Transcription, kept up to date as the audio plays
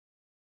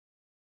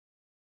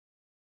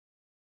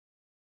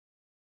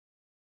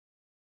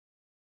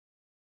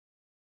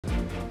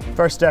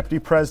First Deputy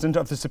President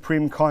of the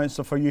Supreme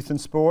Council for Youth and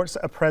Sports,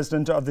 a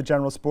President of the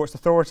General Sports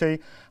Authority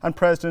and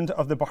President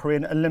of the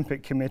Bahrain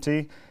Olympic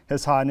Committee,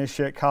 His Highness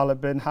Sheikh Khalid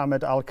bin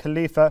Hamad Al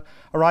Khalifa,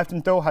 arrived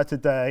in Doha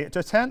today to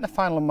attend the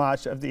final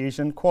match of the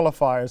Asian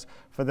qualifiers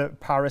for the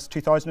Paris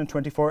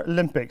 2024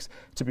 Olympics,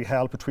 to be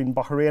held between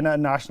Bahrain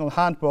national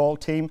handball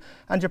team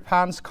and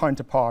Japan's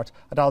counterpart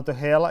at Al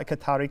Duhail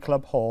Qatari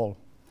Club Hall.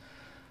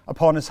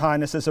 Upon His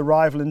Highness's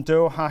arrival in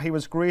Doha, he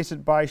was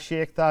greeted by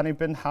Sheikh Thani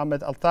bin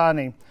Hamad Al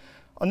Thani.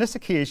 On this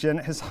occasion,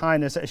 His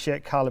Highness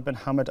Sheikh Khalid bin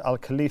Hamad Al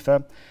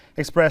Khalifa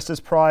expressed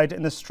his pride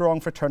in the strong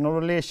fraternal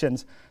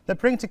relations that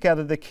bring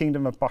together the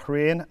Kingdom of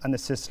Bahrain and the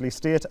sisterly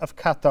state of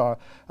Qatar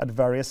at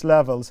various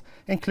levels,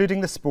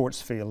 including the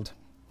sports field.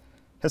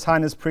 His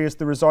Highness praised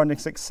the resounding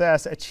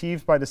success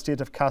achieved by the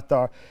state of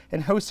Qatar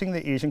in hosting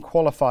the Asian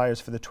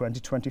qualifiers for the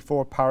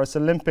 2024 Paris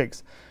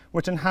Olympics,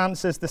 which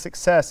enhances the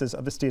successes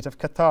of the state of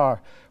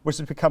Qatar, which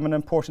has become an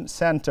important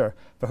centre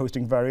for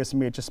hosting various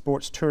major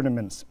sports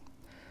tournaments.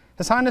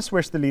 His Highness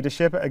wished the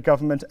leadership,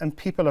 government and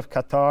people of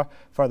Qatar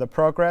further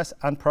progress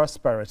and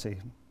prosperity.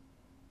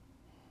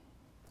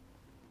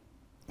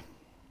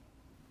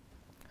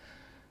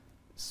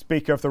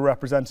 Speaker of the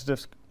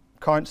Representatives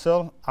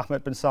Council,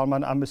 Ahmed bin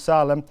Salman Al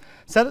Musallam,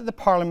 said that the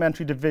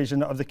Parliamentary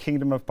Division of the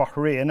Kingdom of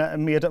Bahrain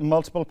made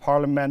multiple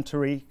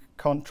parliamentary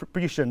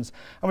contributions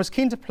and was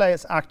keen to play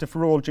its active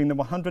role during the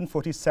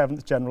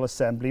 147th General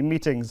Assembly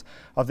meetings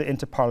of the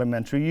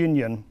Inter-Parliamentary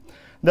Union,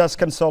 thus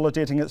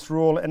consolidating its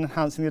role in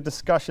enhancing the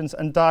discussions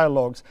and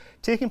dialogues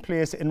taking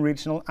place in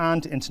regional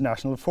and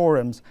international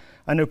forums,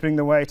 and opening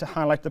the way to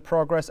highlight the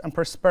progress and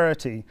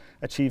prosperity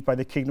achieved by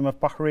the Kingdom of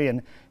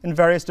Bahrain in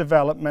various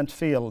development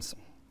fields.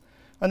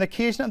 On the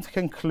occasion of the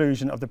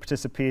conclusion of the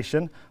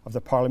participation of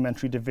the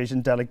Parliamentary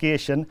Division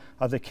delegation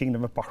of the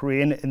Kingdom of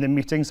Bahrain in the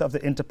meetings of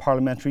the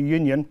Inter-Parliamentary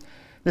Union,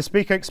 the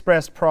Speaker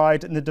expressed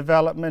pride in the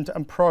development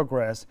and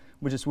progress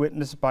which is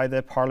witnessed by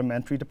the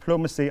parliamentary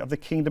diplomacy of the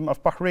Kingdom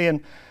of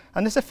Bahrain,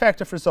 and this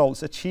effective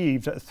results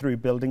achieved through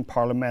building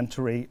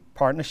parliamentary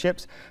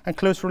partnerships and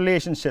close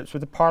relationships with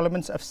the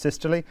parliaments of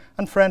sisterly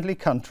and friendly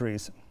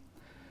countries.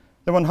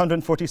 The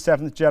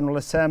 147th General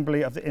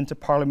Assembly of the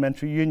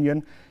Inter-Parliamentary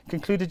Union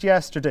concluded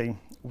yesterday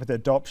with the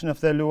adoption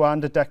of the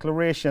Luanda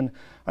Declaration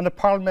on the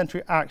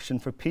Parliamentary Action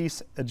for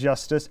Peace,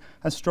 Justice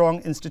and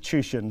Strong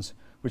Institutions,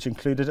 which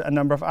included a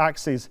number of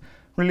axes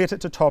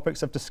related to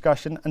topics of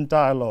discussion and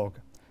dialogue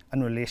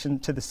in relation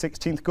to the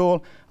 16th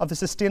goal of the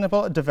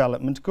Sustainable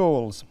Development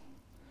Goals.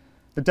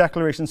 The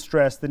declaration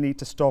stressed the need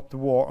to stop the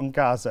war on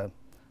Gaza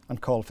and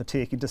called for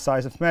taking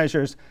decisive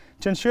measures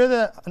to ensure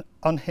the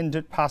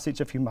unhindered passage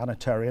of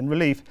humanitarian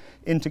relief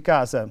into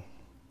Gaza.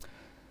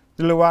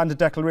 The Luanda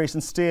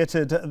Declaration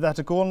stated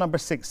that goal number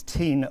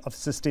 16 of the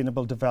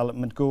Sustainable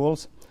Development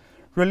Goals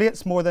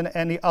relates more than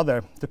any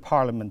other to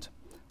Parliament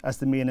as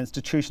the main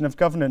institution of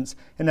governance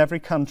in every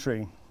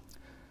country.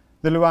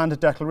 The Luanda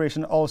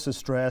Declaration also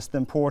stressed the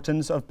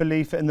importance of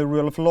belief in the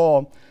rule of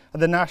law at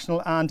the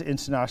national and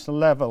international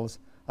levels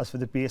as for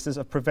the basis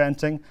of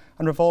preventing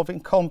and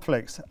resolving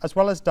conflicts, as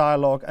well as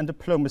dialogue and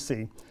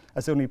diplomacy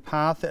as the only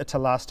path to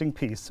lasting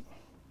peace.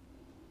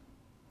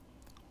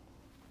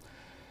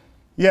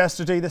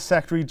 Yesterday, the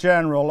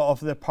Secretary-General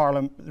of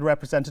the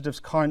Representatives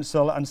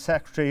Council and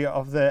Secretary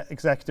of the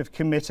Executive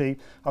Committee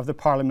of the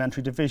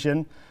Parliamentary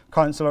Division,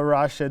 Councillor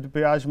Rashid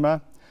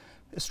Biajma,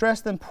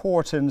 stressed the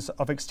importance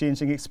of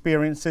exchanging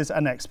experiences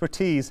and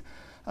expertise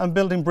and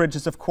building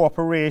bridges of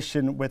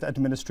cooperation with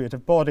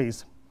administrative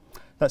bodies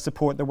that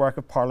support the work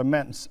of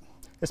parliaments,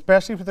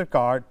 especially with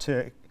regard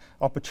to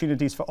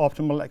opportunities for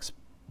optimal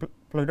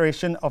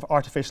exploration of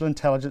artificial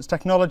intelligence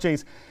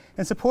technologies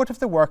in support of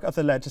the work of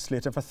the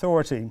legislative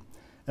authority,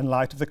 in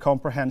light of the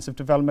comprehensive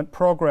development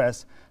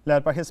progress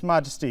led by His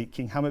Majesty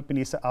King Hamad bin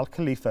Isa Al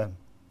Khalifa.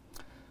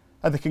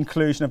 At the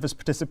conclusion of his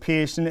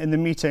participation in the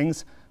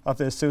meetings of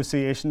the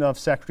Association of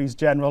Secretaries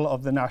General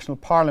of the National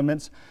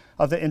Parliaments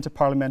of the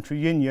Inter-Parliamentary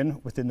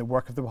Union within the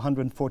work of the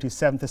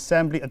 147th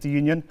Assembly of the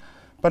Union,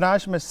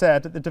 Banajma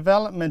said that the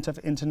development of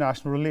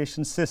international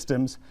relations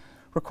systems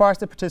requires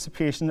the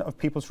participation of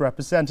people's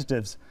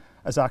representatives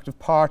as active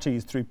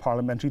parties through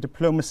parliamentary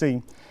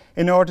diplomacy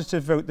in order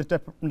to vote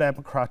the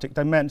democratic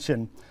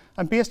dimension,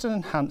 and based on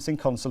enhancing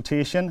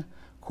consultation,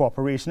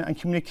 cooperation and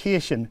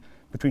communication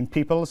between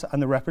peoples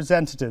and the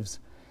representatives,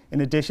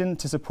 in addition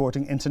to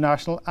supporting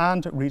international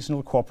and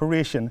regional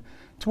cooperation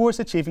towards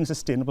achieving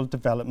sustainable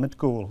development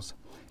goals,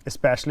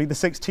 especially the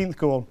 16th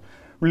goal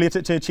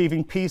related to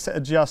achieving peace,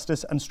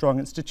 justice and strong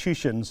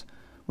institutions,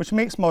 which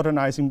makes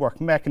modernising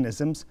work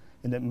mechanisms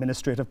in the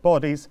administrative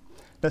bodies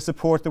that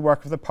support the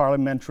work of the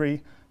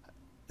parliamentary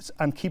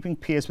and keeping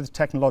pace with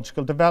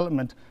technological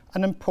development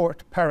an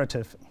important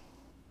imperative.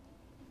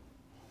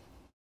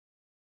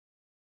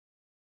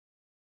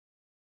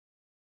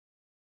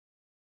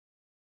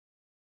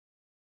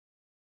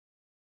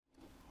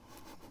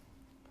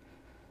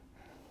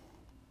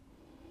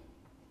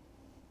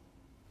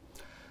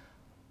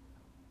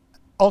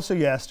 Also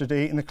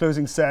yesterday, in the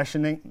closing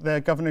session,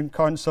 the Governing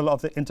Council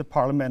of the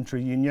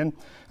Inter-Parliamentary Union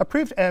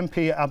approved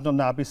MP Abdul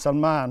Nabi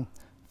Salman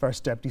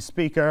First Deputy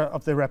Speaker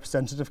of the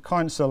Representative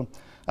Council,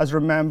 as a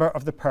member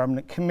of the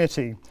Permanent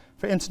Committee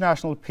for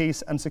International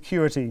Peace and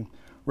Security,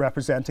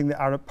 representing the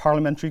Arab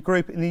Parliamentary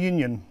Group in the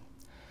Union.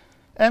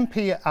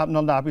 MP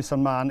Abdel Nabi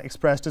Salman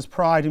expressed his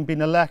pride in being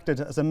elected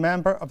as a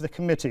member of the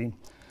committee,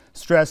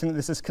 stressing that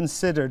this is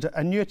considered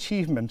a new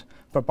achievement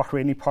for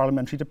Bahraini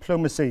parliamentary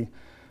diplomacy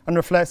and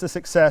reflects the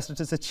success it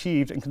has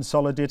achieved in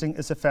consolidating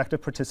its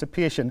effective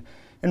participation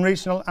in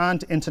regional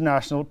and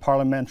international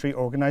parliamentary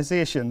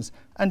organisations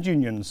and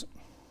unions.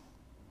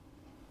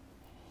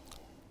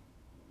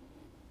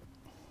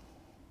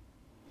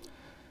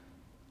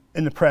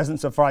 In the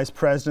presence of Vice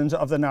President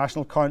of the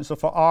National Council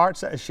for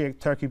Arts, Sheikh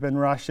Turki bin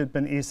Rashid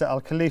bin Isa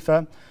Al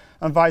Khalifa,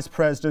 and Vice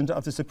President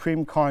of the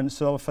Supreme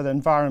Council for the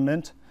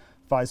Environment,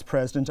 Vice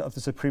President of the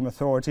Supreme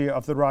Authority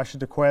of the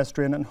Rashid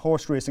Equestrian and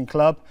Horse Racing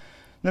Club,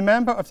 the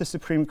member of the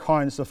Supreme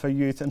Council for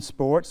Youth and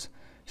Sports,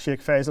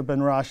 Sheikh Faisal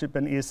bin Rashid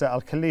bin Isa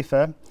Al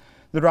Khalifa,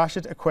 the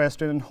Rashid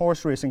Equestrian and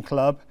Horse Racing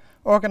Club,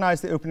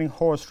 organised the opening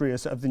horse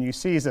race of the new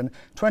season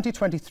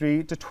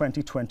 2023 to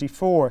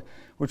 2024,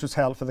 which was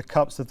held for the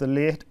cups of the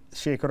late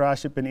Sheikh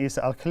Rashid bin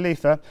Isa Al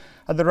Khalifa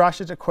at the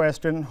Rashid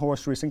Equestrian and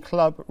Horse Racing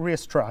Club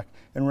racetrack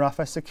in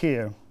Rafah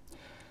Sakir.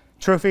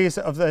 Trophies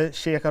of the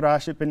Sheikh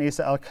Rashid bin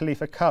Isa Al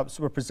Khalifa Cups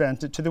were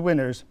presented to the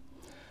winners,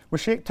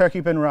 with Sheikh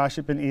Turki bin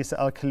Rashid bin Isa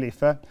Al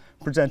Khalifa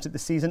presented the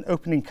season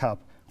opening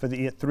cup for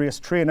the 8th race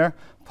trainer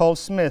Paul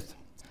Smith,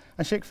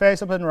 and Sheikh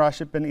Faisal bin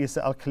Rashid bin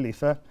Isa Al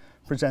Khalifa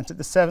presented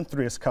the 7th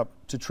race cup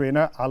to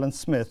trainer Alan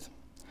Smith.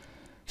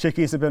 Sheikh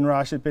Isa bin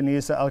Rashid bin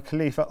Isa Al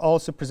Khalifa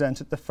also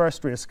presented the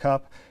 1st race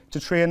cup to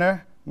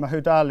trainer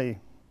Mahoud Ali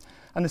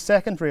and the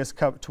 2nd race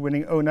cup to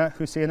winning owner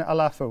Hussein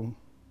Alafo.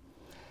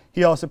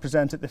 He also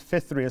presented the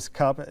 5th race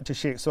cup to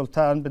Sheikh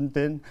Sultan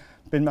bin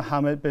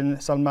Mohammed bin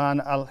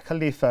Salman Al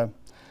Khalifa,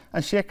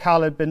 and Sheikh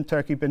Khalid bin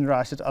Turki bin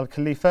Rashid Al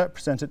Khalifa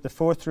presented the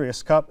 4th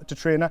race cup to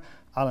trainer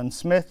Alan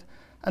Smith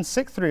and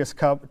 6th race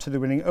cup to the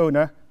winning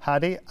owner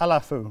Hadi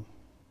Alafo.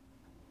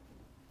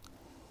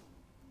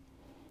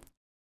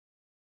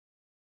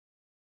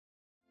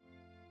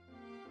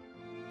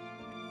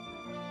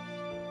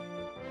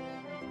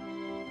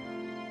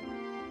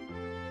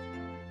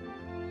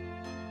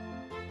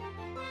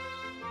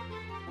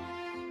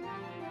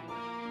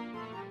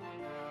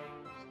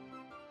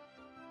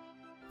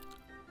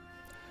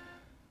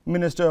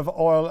 Minister of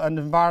Oil and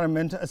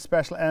Environment, a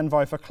Special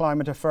Envoy for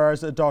Climate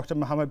Affairs, Dr.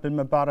 Mohammed bin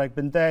Mubarak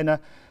bin Daina,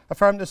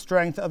 affirmed the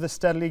strength of the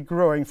steadily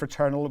growing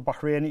fraternal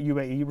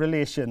Bahrain-UAE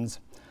relations.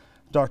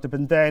 Dr.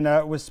 bin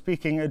Daina was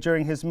speaking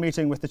during his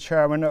meeting with the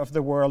chairman of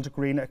the World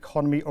Green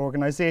Economy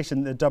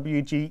Organization, the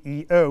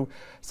WGEO,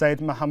 Said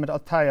Mohammed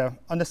Al-Taya,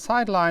 on the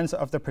sidelines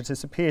of the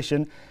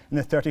participation in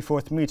the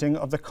 34th meeting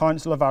of the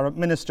Council of Arab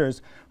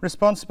Ministers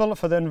responsible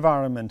for the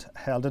environment,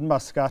 held in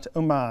Muscat,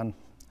 Oman.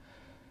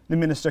 The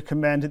minister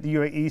commended the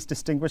UAE's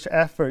distinguished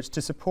efforts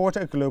to support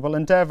global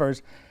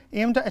endeavours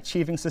aimed at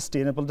achieving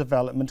sustainable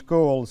development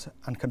goals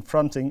and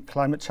confronting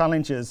climate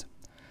challenges.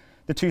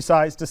 The two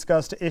sides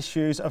discussed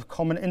issues of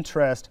common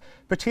interest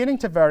pertaining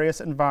to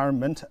various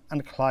environment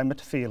and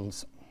climate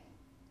fields.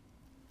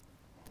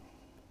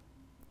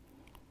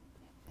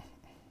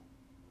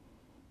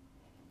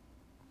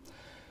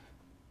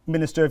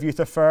 Minister of Youth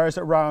Affairs,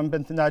 Ram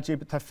bint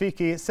Najib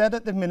Tafiki, said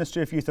that the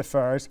Ministry of Youth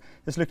Affairs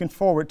is looking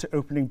forward to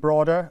opening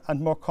broader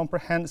and more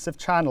comprehensive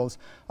channels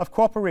of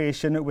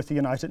cooperation with the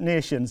United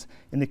Nations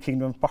in the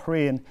Kingdom of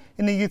Bahrain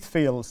in the youth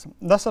fields,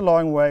 thus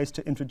allowing ways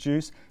to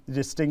introduce the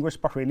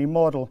distinguished Bahraini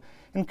model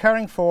in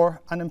caring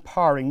for and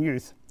empowering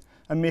youth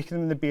and making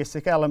them the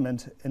basic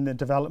element in the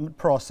development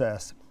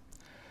process.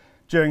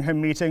 During her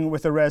meeting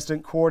with the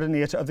resident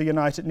coordinator of the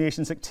United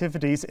Nations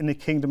activities in the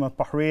Kingdom of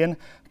Bahrain,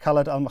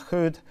 Khaled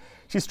Al-Mahoud,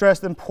 she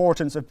stressed the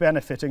importance of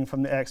benefiting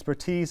from the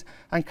expertise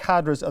and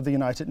cadres of the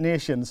United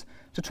Nations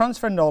to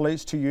transfer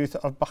knowledge to youth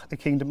of the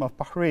Kingdom of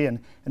Bahrain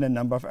in a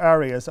number of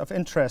areas of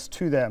interest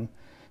to them,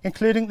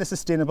 including the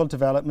Sustainable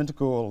Development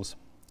Goals.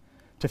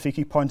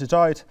 Tafiki pointed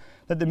out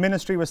that the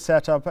ministry was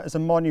set up as a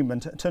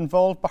monument to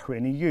involve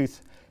Bahraini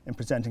youth in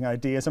presenting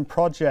ideas and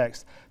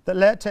projects that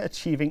led to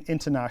achieving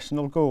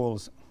international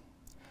goals.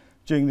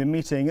 During the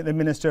meeting, the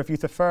Minister of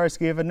Youth Affairs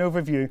gave an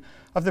overview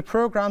of the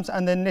programmes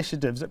and the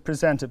initiatives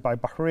presented by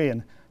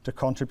Bahrain to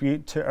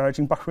contribute to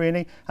urging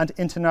Bahraini and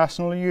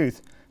international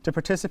youth to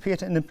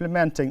participate in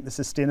implementing the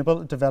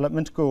Sustainable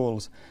Development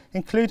Goals,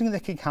 including the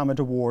King Hamad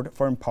Award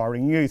for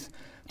Empowering Youth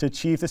to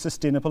achieve the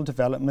Sustainable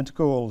Development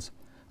Goals,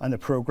 and the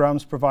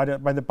programmes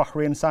provided by the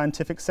Bahrain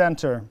Scientific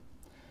Centre.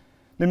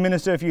 The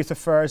Minister of Youth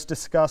Affairs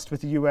discussed with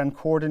the UN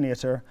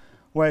coordinator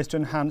ways to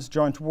enhance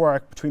joint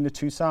work between the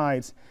two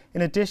sides,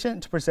 in addition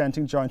to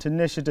presenting joint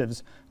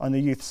initiatives on the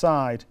youth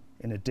side,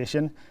 in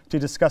addition to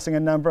discussing a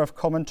number of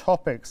common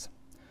topics.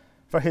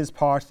 For his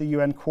part, the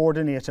UN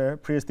coordinator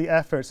praised the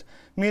efforts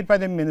made by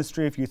the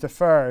Ministry of Youth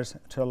Affairs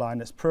to align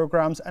its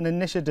programmes and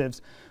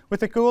initiatives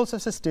with the goals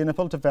of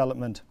sustainable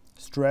development,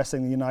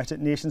 stressing the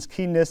United Nations'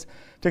 keenness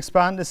to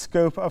expand the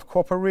scope of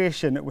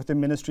cooperation with the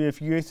Ministry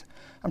of Youth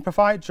and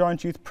provide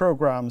joint youth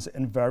programmes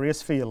in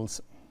various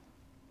fields.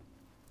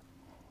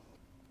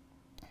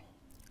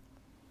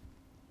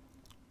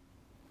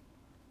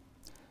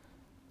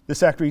 The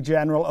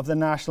Secretary-General of the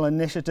National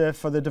Initiative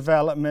for the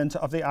Development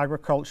of the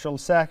Agricultural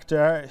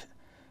Sector,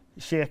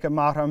 Sheikh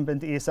Mahram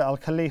bint Isa Al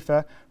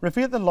Khalifa,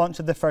 revealed the launch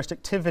of the first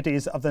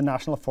activities of the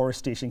National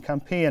Afforestation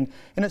Campaign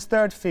in its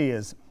third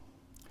phase.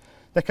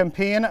 The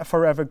campaign,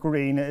 Forever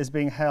Green, is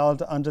being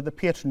held under the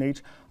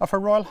patronage of Her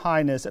Royal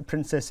Highness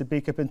Princess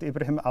Sabika bint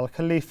Ibrahim Al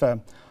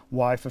Khalifa,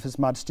 wife of His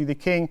Majesty the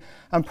King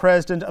and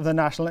President of the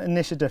National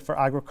Initiative for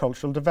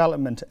Agricultural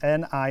Development,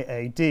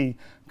 NIAD,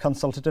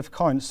 Consultative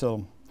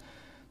Council.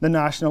 The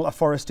National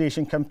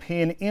Afforestation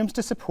Campaign aims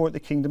to support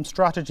the Kingdom's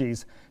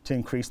strategies to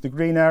increase the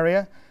green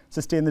area,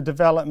 sustain the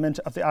development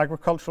of the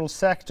agricultural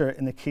sector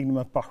in the Kingdom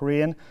of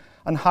Bahrain,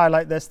 and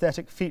highlight the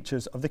aesthetic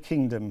features of the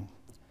Kingdom.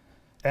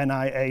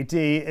 NIAD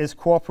is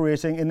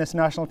cooperating in this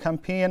national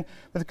campaign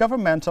with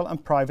governmental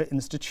and private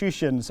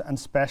institutions and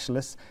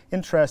specialists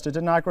interested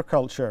in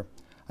agriculture,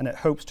 and it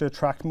hopes to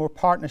attract more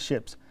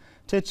partnerships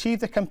to achieve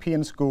the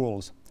campaign's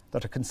goals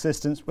that are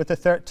consistent with the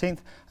 13th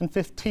and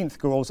 15th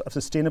Goals of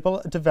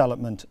Sustainable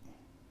Development.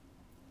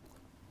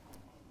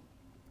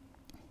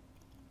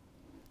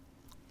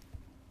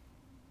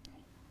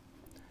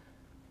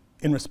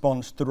 In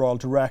response to the Royal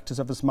Directives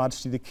of His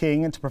Majesty the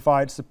King and to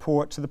provide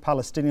support to the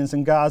Palestinians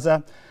in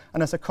Gaza,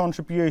 and as a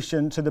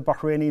contribution to the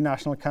Bahraini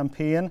National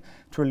Campaign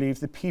to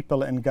relieve the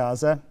people in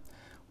Gaza,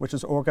 which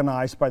is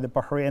organised by the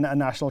Bahrain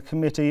National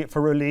Committee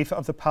for Relief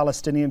of the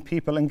Palestinian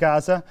People in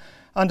Gaza,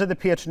 under the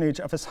patronage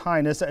of His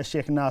Highness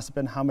Sheikh Nasser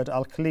bin Hamad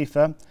Al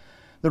Khalifa,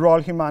 the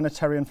Royal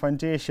Humanitarian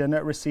Foundation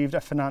received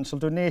a financial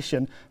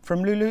donation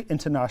from Lulu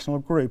International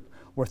Group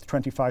worth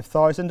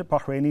 25,000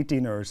 Bahraini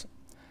dinars.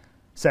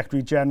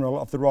 Secretary-General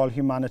of the Royal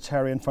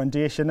Humanitarian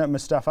Foundation,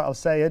 Mustafa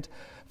Al-Sayed,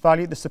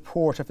 valued the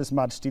support of His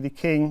Majesty the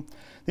King,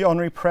 the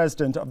Honorary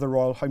President of the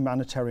Royal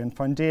Humanitarian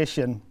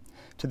Foundation,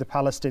 to the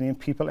Palestinian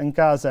people in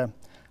Gaza,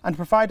 and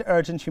provide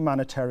urgent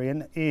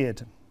humanitarian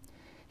aid.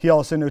 He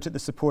also noted the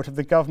support of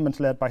the government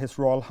led by His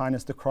Royal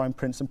Highness the Crown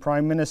Prince and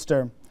Prime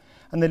Minister,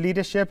 and the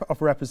leadership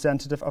of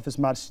Representative of His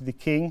Majesty the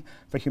King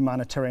for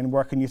Humanitarian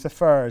Work and Youth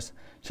Affairs,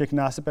 Sheikh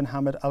Nasser bin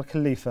Hamad Al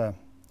Khalifa.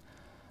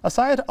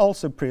 Al-Sayed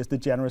also praised the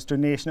generous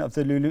donation of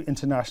the Lulu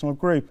International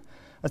Group,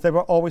 as they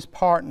were always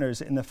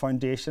partners in the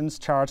Foundation's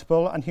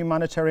charitable and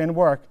humanitarian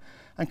work,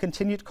 and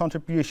continued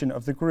contribution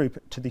of the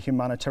group to the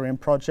humanitarian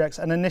projects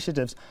and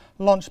initiatives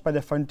launched by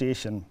the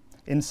Foundation,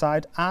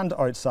 inside and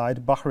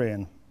outside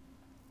Bahrain.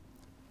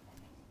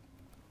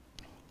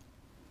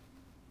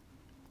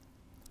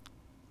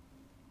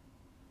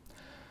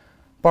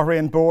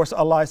 Bahrain Bourse,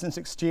 a licence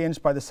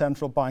exchanged by the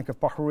Central Bank of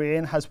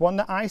Bahrain, has won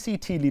the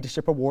ICT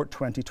Leadership Award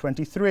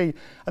 2023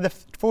 at the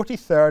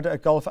 43rd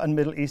Gulf and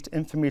Middle East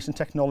Information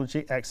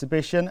Technology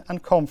Exhibition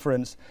and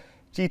Conference,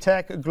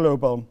 GTEC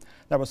Global,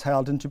 that was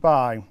held in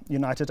Dubai,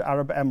 United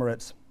Arab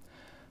Emirates.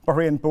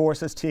 Bahrain Bourse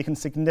has taken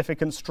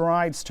significant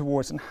strides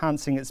towards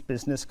enhancing its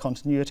business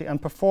continuity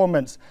and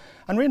performance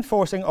and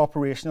reinforcing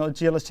operational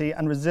agility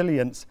and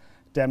resilience,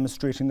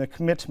 demonstrating their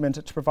commitment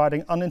to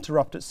providing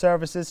uninterrupted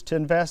services to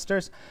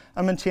investors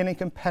and maintaining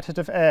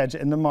competitive edge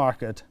in the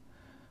market.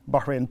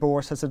 Bahrain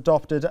Bourse has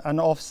adopted an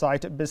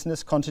off-site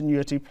business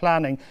continuity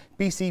planning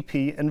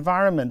 (BCP)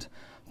 environment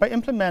by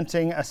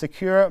implementing a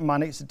secure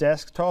managed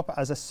desktop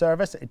as a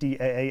service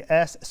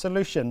 (DAAS)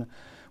 solution,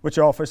 which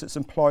offers its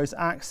employees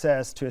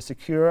access to a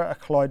secure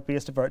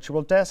cloud-based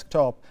virtual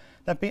desktop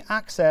that can be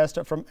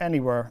accessed from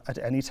anywhere at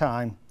any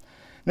time.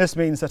 This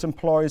means that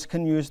employees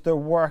can use their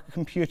work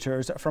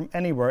computers from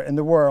anywhere in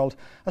the world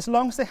as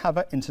long as they have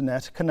an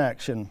internet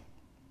connection.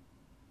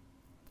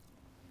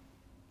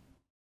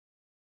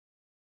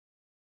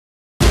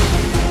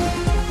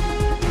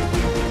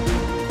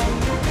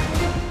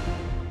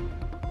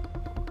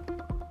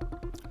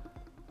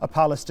 A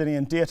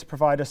Palestinian data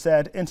provider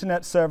said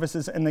internet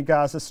services in the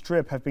Gaza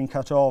Strip have been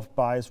cut off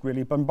by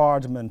Israeli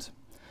bombardment.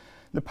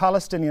 The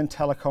Palestinian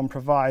telecom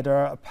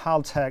provider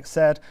Paltech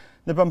said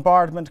the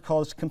bombardment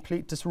caused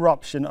complete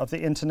disruption of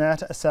the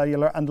internet,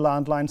 cellular and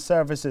landline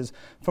services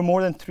for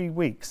more than 3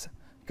 weeks.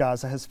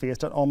 Gaza has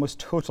faced an almost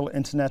total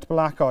internet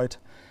blackout.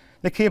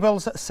 The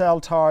cables,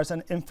 cell towers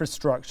and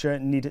infrastructure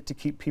needed to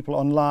keep people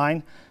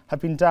online have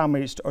been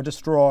damaged or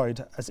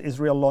destroyed as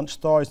Israel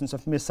launched thousands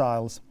of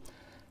missiles.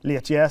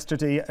 Late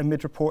yesterday,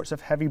 amid reports of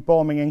heavy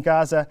bombing in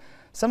Gaza,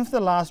 some of the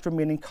last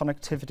remaining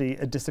connectivity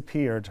had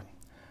disappeared.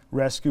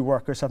 Rescue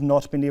workers have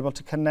not been able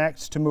to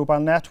connect to mobile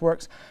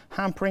networks,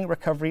 hampering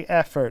recovery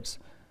efforts,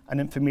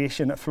 and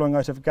information flowing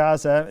out of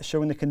Gaza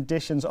showing the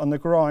conditions on the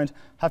ground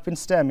have been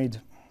stymied.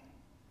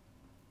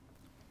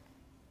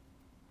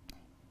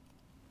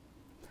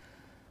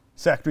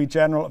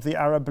 Secretary-General of the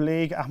Arab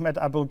League, Ahmed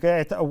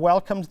Abul-Gheit,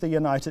 welcomed the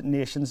United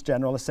Nations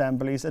General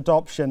Assembly's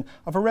adoption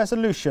of a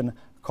resolution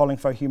calling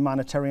for a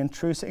humanitarian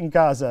truce in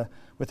Gaza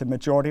with a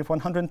majority of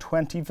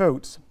 120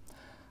 votes.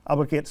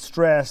 Abul-Gheit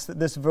stressed that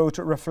this vote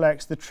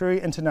reflects the true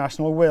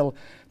international will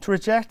to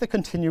reject the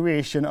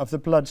continuation of the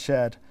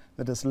bloodshed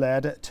that has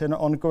led to an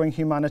ongoing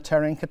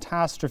humanitarian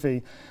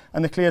catastrophe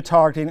and the clear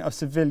targeting of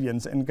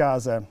civilians in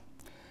Gaza.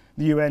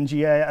 The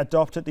UNGA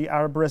adopted the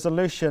Arab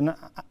resolution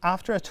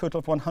after a total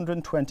of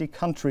 120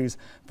 countries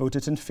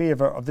voted in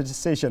favour of the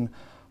decision,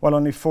 while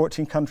only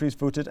 14 countries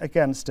voted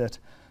against it,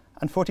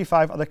 and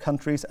 45 other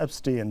countries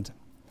abstained.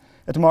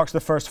 It marks the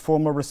first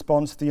formal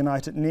response of the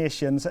United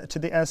Nations to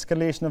the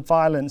escalation of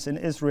violence in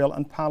Israel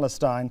and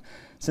Palestine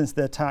since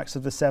the attacks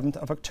of the 7th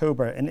of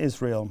October in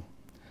Israel.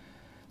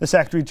 The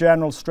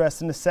Secretary-General stressed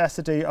the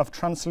necessity of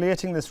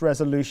translating this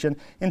resolution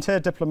into a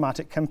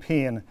diplomatic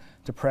campaign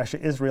to pressure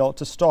Israel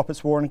to stop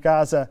its war in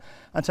Gaza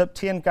and to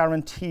obtain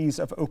guarantees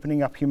of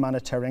opening up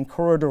humanitarian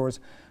corridors,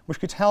 which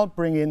could help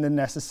bring in the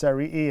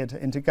necessary aid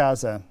into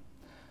Gaza.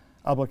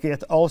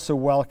 Al-Baghdadi also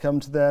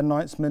welcomed the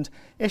announcement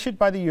issued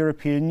by the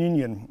European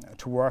Union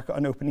to work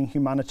on opening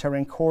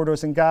humanitarian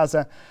corridors in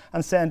Gaza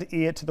and send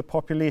aid to the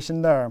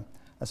population there,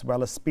 as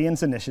well as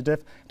Spain's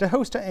initiative to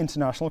host an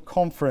international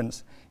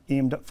conference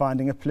aimed at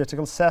finding a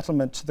political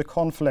settlement to the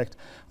conflict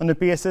on the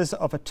basis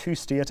of a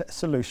two-state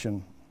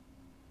solution.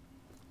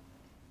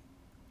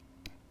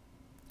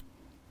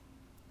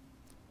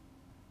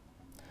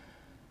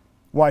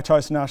 White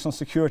House National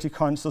Security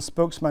Council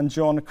spokesman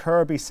John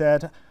Kirby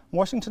said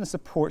Washington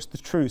supports the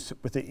truce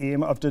with the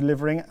aim of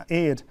delivering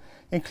aid,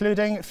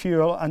 including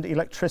fuel and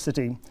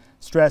electricity,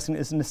 stressing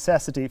its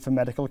necessity for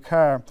medical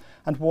care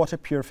and water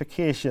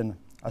purification,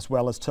 as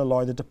well as to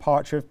allow the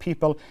departure of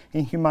people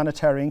in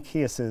humanitarian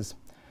cases.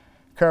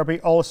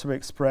 Kirby also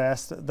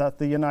expressed that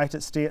the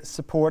United States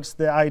supports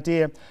the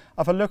idea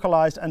of a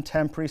localised and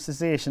temporary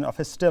cessation of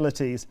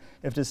hostilities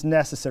if it is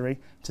necessary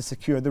to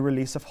secure the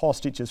release of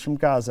hostages from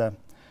Gaza.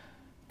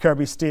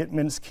 Kirby's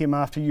statements came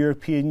after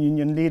European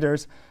Union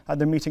leaders at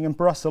the meeting in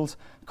Brussels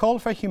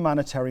called for a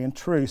humanitarian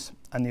truce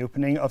and the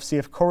opening of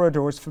safe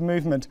corridors for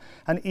movement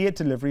and aid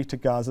delivery to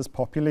Gaza's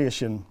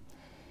population.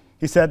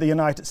 He said the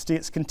United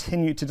States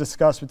continued to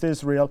discuss with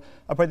Israel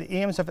about the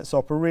aims of its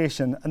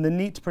operation and the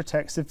need to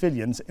protect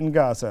civilians in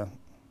Gaza.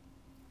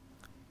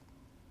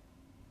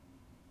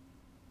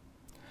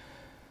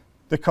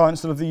 The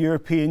Council of the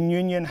European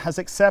Union has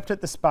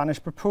accepted the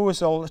Spanish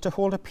proposal to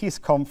hold a peace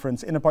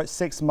conference in about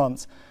 6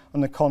 months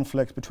on the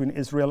conflict between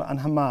Israel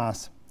and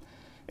Hamas.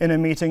 In a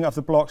meeting of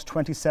the bloc's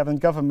 27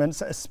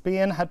 governments,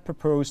 Spain had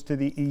proposed to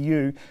the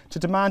EU to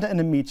demand an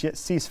immediate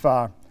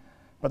ceasefire,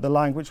 but the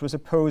language was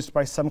opposed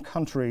by some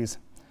countries.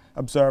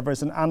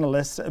 Observers and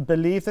analysts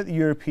believe that the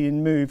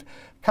European move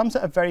comes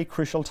at a very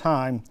crucial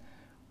time,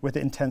 with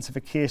the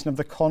intensification of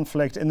the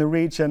conflict in the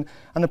region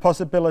and the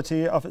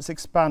possibility of its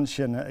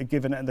expansion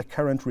given the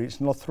current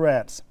regional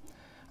threats.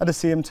 At the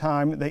same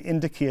time, they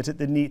indicated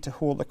the need to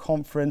hold the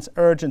conference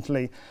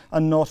urgently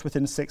and not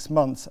within 6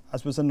 months,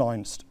 as was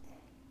announced.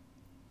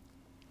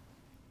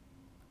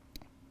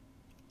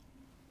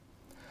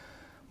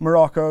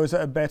 Morocco's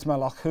Bet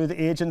Malakhoud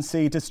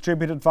agency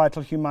distributed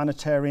vital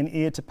humanitarian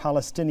aid to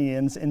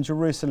Palestinians in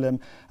Jerusalem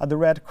at the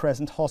Red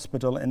Crescent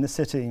Hospital in the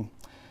city.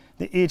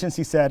 The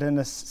agency said in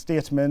a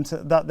statement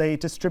that they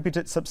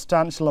distributed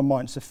substantial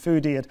amounts of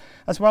food aid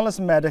as well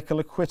as medical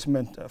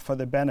equipment for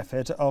the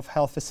benefit of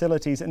health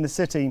facilities in the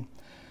city.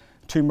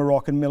 2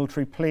 Moroccan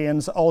military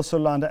planes also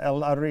landed at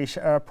El Arish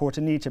airport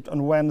in Egypt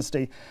on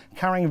Wednesday,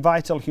 carrying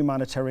vital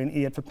humanitarian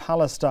aid for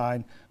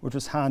Palestine, which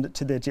was handed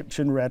to the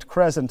Egyptian Red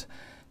Crescent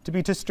to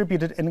be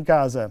distributed in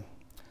Gaza.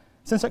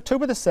 Since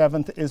October the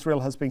 7th, Israel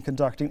has been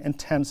conducting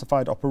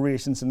intensified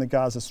operations in the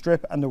Gaza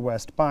Strip and the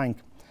West Bank.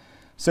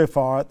 So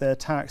far, the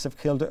attacks have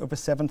killed over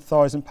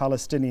 7,000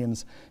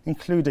 Palestinians,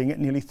 including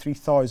nearly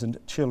 3,000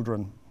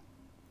 children.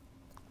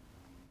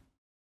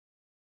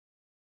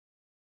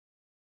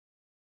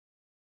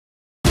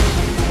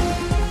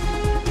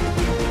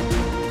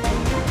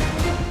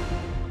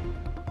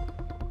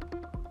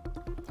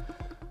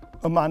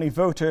 Omani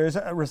voters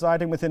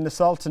residing within the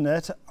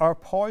Sultanate are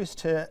poised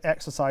to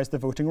exercise their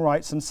voting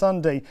rights on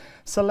Sunday,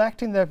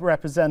 selecting their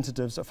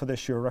representatives for the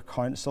Shura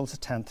Council's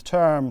 10th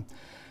term.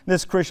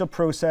 This crucial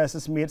process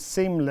is made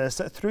seamless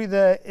through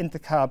the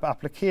Intikhab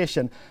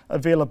application,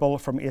 available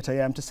from 8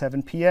 a.m. to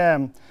 7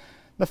 p.m.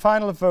 The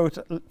final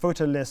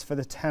voter list for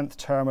the 10th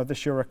term of the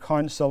Shura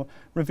Council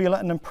reveal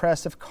an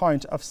impressive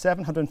count of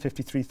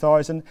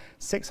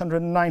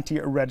 753,690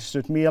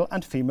 registered male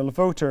and female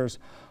voters,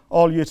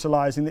 all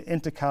utilising the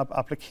Intikhab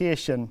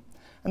application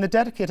and the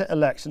dedicated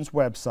elections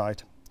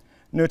website.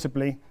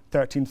 Notably,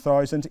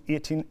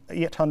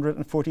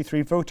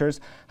 13,843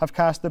 voters have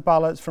cast their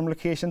ballots from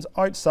locations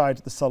outside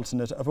the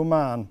Sultanate of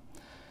Oman.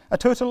 A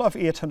total of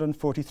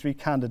 843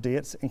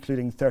 candidates,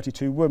 including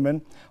 32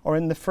 women, are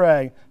in the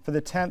fray for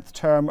the 10th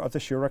term of the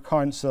Shura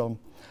Council,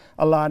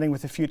 aligning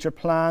with the future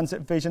plans,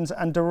 visions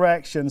and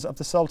directions of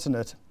the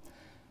Sultanate.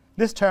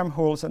 This term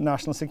holds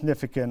national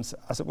significance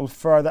as it will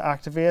further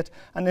activate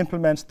and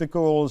implement the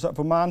goals of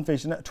Oman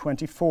Vision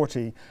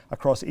 2040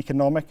 across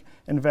economic,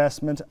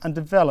 investment and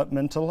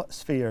developmental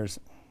spheres.